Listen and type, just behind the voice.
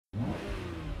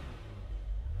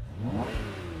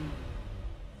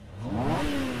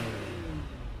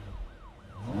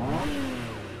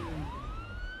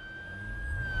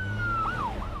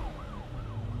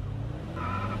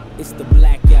It's the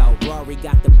blackout, Rory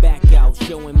got the back out,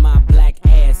 showing my black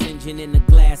ass, engine in the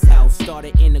glass house,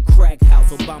 started in a crack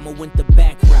house, Obama went the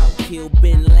back route, killed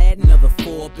Bin Laden, another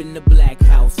 4 up in the black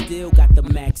house, still got the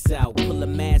max out, pull a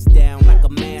mask down like a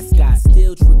mascot,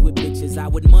 still trick with bitches, I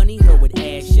with money, her with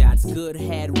ass shots, good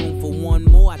had room for one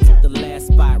more, I took the last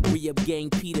spot, re-up gang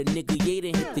Peter, nigga,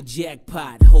 Yada hit the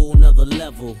jackpot, whole nother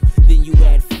level, then you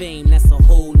add fame, that's a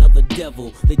whole nother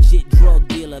devil, legit drug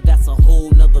dealer, that's a whole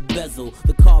nother bezel,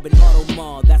 the carbon auto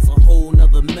mall, that's a whole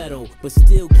nother metal, but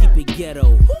still keep it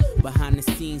ghetto, behind the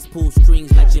scenes pull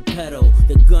strings like Geppetto,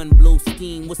 the gun blow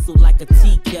steam, whistle like a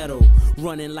tea kettle,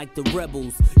 running like the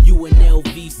rebels, you an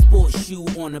LV sports shoe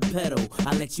on a pedal,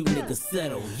 I let you niggas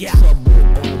settle, yeah. Trouble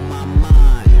on my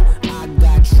mind, I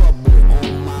got trouble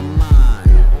on my mind,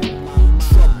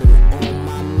 trouble on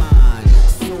my mind,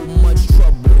 so much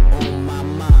trouble on my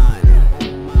mind,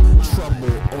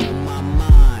 trouble on my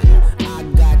mind, I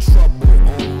got trouble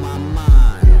on my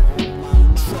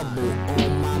mind, trouble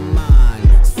on my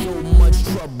mind, so much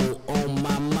trouble on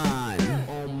my mind,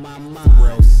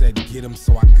 Pharrell said get him,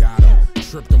 so I got him.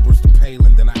 Tripped on Bristol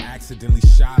Palin, then I accidentally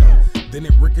shot him. Then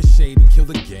it ricocheted and killed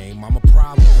the game. I'm a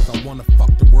problem, cause I wanna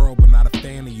fuck the world, but not a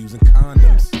fan of using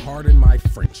condoms. Pardon my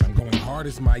French, I'm going hard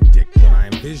as my dick when I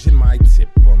envision my tip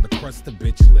on the crust of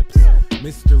bitch lips.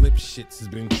 Mr. Lip Shits has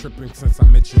been tripping since I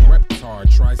mentioned Reptar,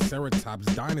 Triceratops,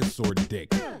 dinosaur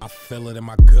dick. I feel it in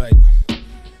my gut.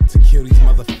 To kill these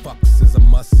motherfuckers is a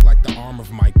must like the arm of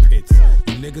my pits.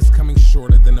 You niggas coming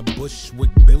shorter than a Bushwick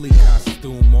Billy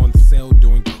costume on sale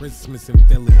during Christmas in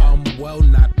Philly. Well,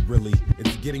 not really.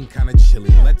 It's getting kinda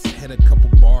chilly. Let's hit a couple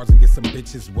bars and get some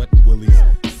bitches wet willies.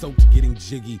 Soaked getting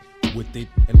jiggy with it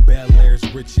and Bel Air's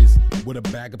riches with a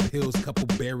bag of pills, couple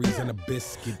berries and a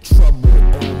biscuit. Trouble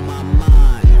on my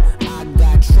mind, I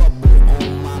got trouble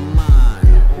on my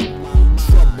mind,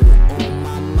 trouble on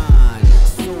my mind,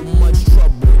 so much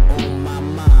trouble on my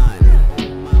mind,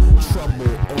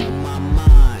 trouble on my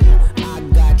mind, I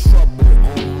got trouble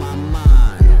on my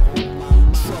mind,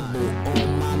 trouble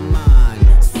on my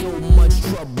mind, so much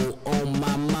trouble on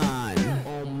my mind,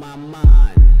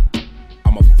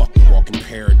 I'm a fucking walking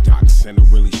paradox and a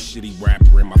really shitty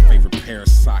rapper in my favorite pair of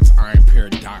socks, iron pair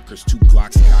of Dockers, 2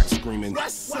 Glocks cock screaming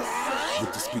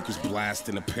with the speakers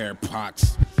blasting a pair of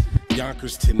pots.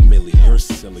 Yonkers 10 milli, you're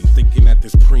silly, thinking that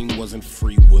this preem wasn't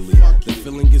free willy. The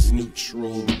feeling is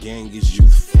neutral, the gang is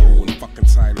youthful, and fucking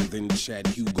tighter than Chad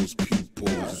Hugo's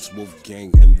pupils. It's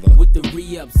Wolfgang and the With the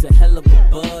re-ups, a hell of a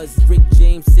buzz. Rick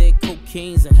James said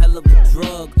cocaine's a hell of a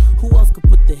drug. Who else could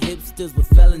put the hipsters with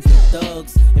felons and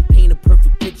thugs and paint a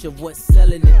perfect picture of what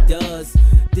selling it does?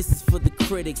 This is for the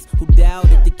critics who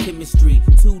doubted the chemistry.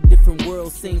 2 different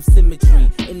worlds, same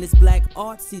symmetry. In this black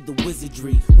art, see the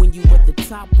wizardry. When you at the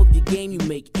top of your game, you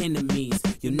make enemies.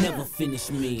 You'll never finish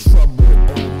me. trouble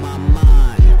on my